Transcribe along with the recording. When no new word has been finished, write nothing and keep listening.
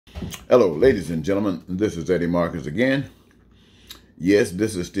Hello, ladies and gentlemen. This is Eddie Marcus again. Yes,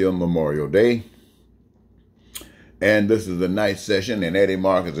 this is still Memorial Day. And this is a nice session, and Eddie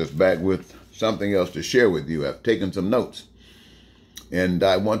Marcus is back with something else to share with you. I've taken some notes. And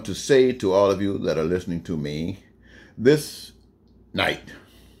I want to say to all of you that are listening to me, this night,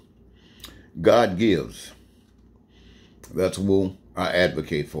 God gives. That's who I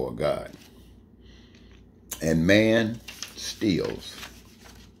advocate for, God. And man steals.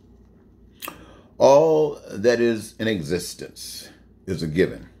 All that is in existence is a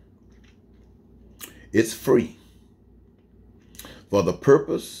given. It's free for the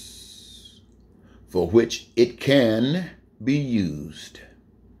purpose for which it can be used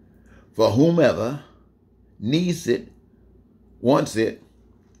for whomever needs it, wants it,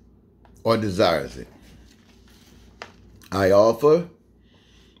 or desires it. I offer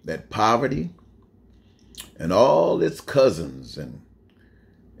that poverty and all its cousins and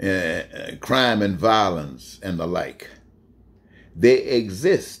crime and violence and the like, they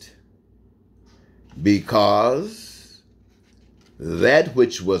exist because that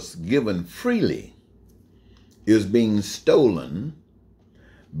which was given freely is being stolen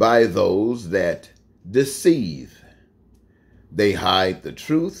by those that deceive. They hide the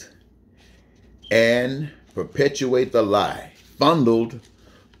truth and perpetuate the lie, funneled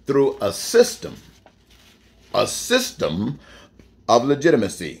through a system of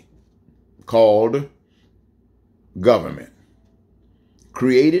legitimacy called government,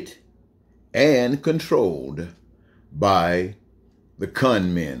 created and controlled by the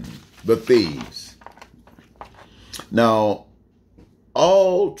con men, the thieves. Now,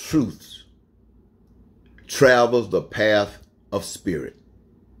 all truth travels the path of spirit.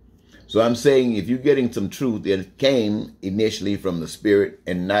 So I'm saying if you're getting some truth, it came initially from the spirit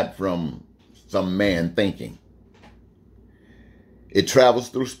and not from some man thinking. It travels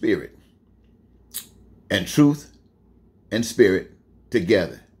through spirit, and truth and spirit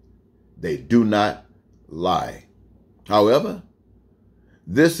together. They do not lie. However,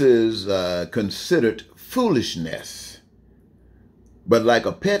 this is considered foolishness. But like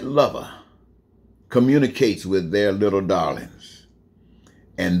a pet lover communicates with their little darlings,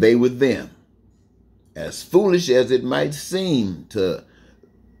 and they with them, as foolish as it might seem to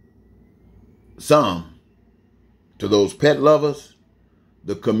some, to those pet lovers,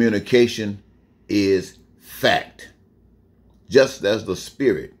 the communication is fact, just as the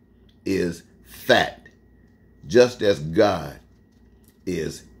spirit is fact, just as God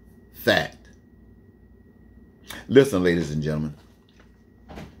is fact. Listen, ladies and gentlemen,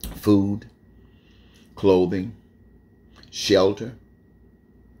 food, clothing, shelter,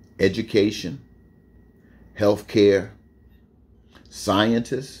 education, health care,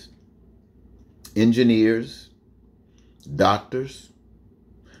 scientists, engineers, doctors,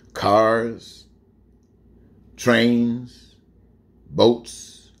 cars, trains,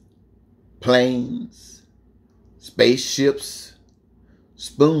 boats, planes, spaceships,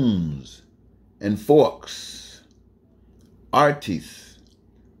 spoons and forks, artists,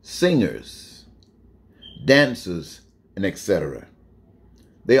 singers, dancers, and etc.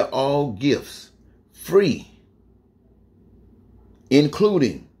 They are all gifts, free,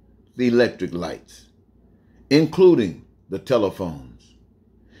 including the electric lights, including the telephones,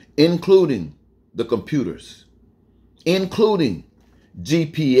 including the computers, including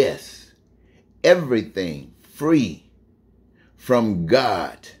GPS, everything free from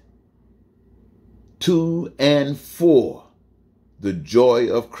God to and for the joy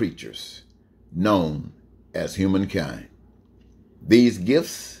of creatures known as humankind. These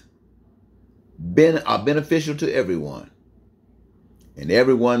gifts are beneficial to everyone, and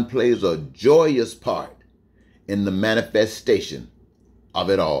everyone plays a joyous part in the manifestation of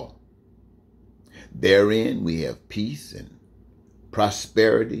it all. Therein we have peace and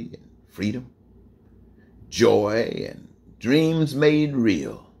prosperity and freedom, joy and dreams made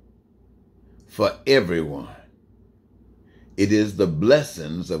real for everyone. It is the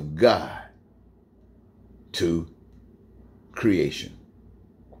blessings of God to creation.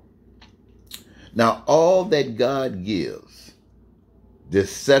 Now, all that God gives,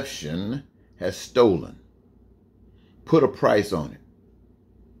 deception has stolen, put a price on it.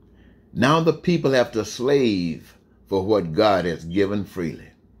 Now the people have to slave for what God has given freely.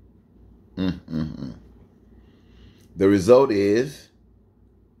 The result is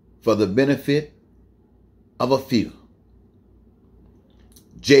for the benefit of a few.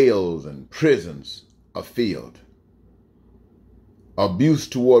 Jails and prisons are filled. Abuse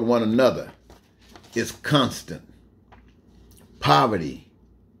toward one another is constant. Poverty,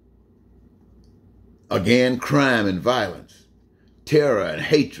 again, crime and violence, terror and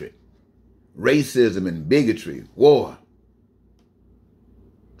hatred racism and bigotry, war,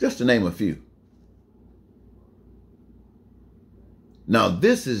 just to name a few. Now,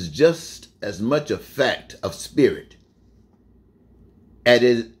 this is just as much a fact of spirit as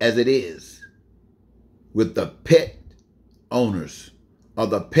it is with the pet owners or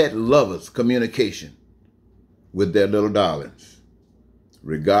the pet lovers' communication with their little darlings.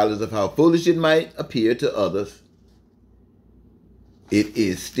 Regardless of how foolish it might appear to others, it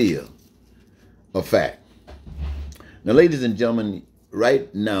is still a fact. Now, ladies and gentlemen,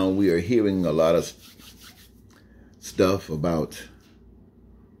 right now we are hearing a lot of stuff about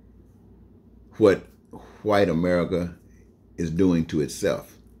what white America is doing to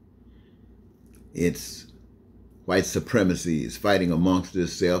itself. It's white supremacy is fighting amongst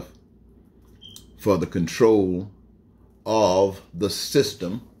itself for the control of the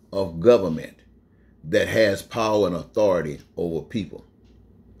system of government that has power and authority over people.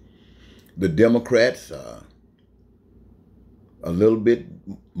 The Democrats are a little bit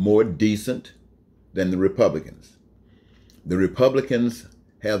more decent than the Republicans. The Republicans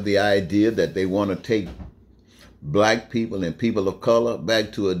have the idea that they want to take black people and people of color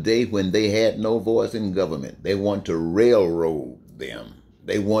back to a day when they had no voice in government. They want to railroad them.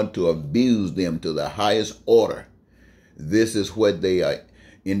 They want to abuse them to the highest order. This is what they are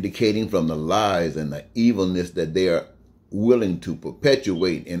indicating from the lies and the evilness that they are willing to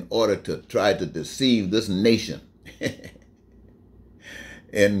perpetuate in order to try to deceive this nation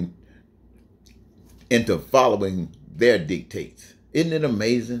and into following their dictates. Isn't it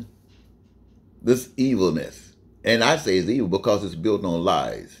amazing? This evilness. And I say it's evil because it's built on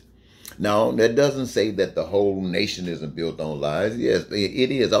lies. Now, that doesn't say that the whole nation isn't built on lies. Yes,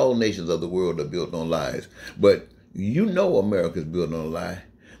 it is. All nations of the world are built on lies. But you know America's built on a lie.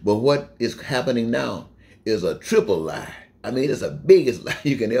 But what is happening now is a triple lie. I mean, it's the biggest lie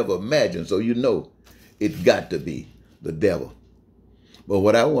you can ever imagine. So you know it's got to be the devil. But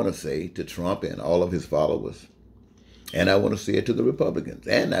what I want to say to Trump and all of his followers, and I want to say it to the Republicans,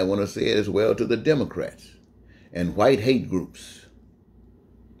 and I want to say it as well to the Democrats and white hate groups,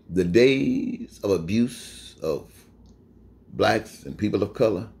 the days of abuse of blacks and people of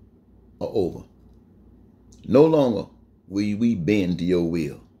color are over. No longer will we bend to your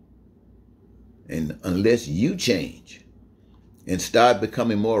will. And unless you change and start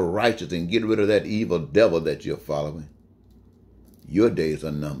becoming more righteous and get rid of that evil devil that you're following, your days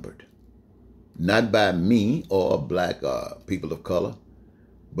are numbered. Not by me or black people of color,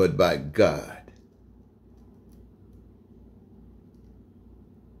 but by God.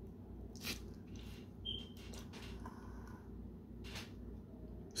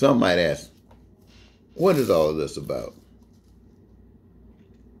 Some might ask, what is all of this about?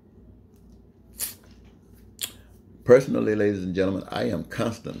 Personally, ladies and gentlemen, I am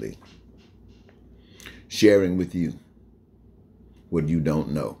constantly sharing with you what you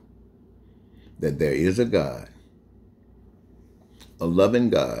don't know. That there is a God, a loving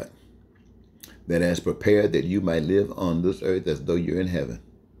God, that has prepared that you might live on this earth as though you're in heaven.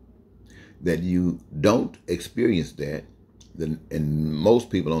 That you don't experience that, and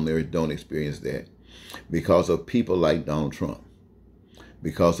most people on the earth don't experience that, because of people like Donald Trump,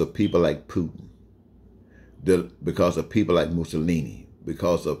 because of people like Putin, because of people like Mussolini,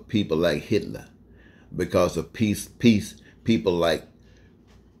 because of people like Hitler, because of people like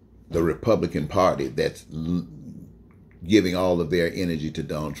the Republican Party that's giving all of their energy to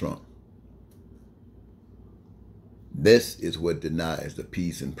Donald Trump. This is what denies the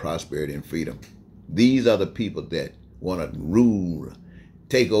peace and prosperity and freedom. These are the people that want to rule,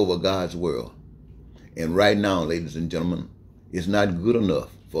 take over God's world. And right now, ladies and gentlemen, it's not good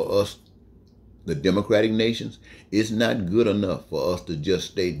enough for us, the democratic nations. It's not good enough for us to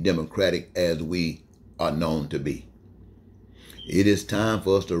just stay democratic as we are known to be. It is time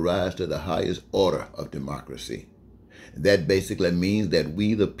for us to rise to the highest order of democracy. That basically means that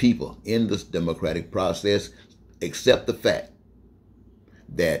we, the people in this democratic process, accept the fact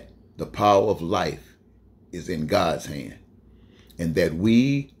that the power of life is in God's hand, and that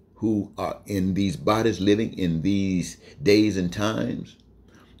we who are in these bodies living in these days and times,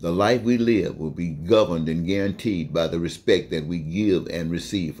 the life we live will be governed and guaranteed by the respect that we give and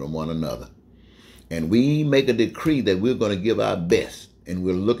receive from one another. And we make a decree that we're going to give our best, and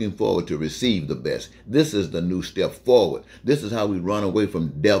we're looking forward to receive the best. This is the new step forward. This is how we run away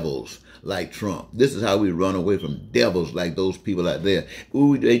from devils like Trump. This is how we run away from devils like those people out there.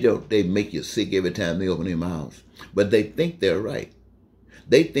 Ooh, they make you sick every time they open their mouths. But they think they're right.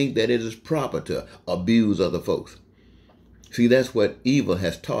 They think that it is proper to abuse other folks. See, that's what evil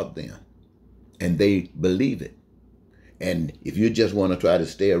has taught them, and they believe it. And if you just want to try to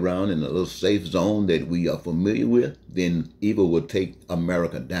stay around in a little safe zone that we are familiar with, then evil will take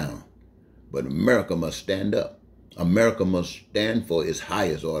America down. But America must stand up. America must stand for its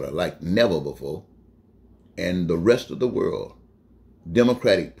highest order like never before. And the rest of the world,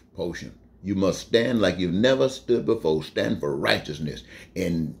 democratic portion, you must stand like you've never stood before. Stand for righteousness.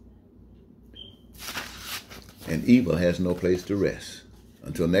 And evil has no place to rest.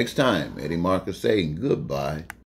 Until next time, Eddie Marcus saying goodbye.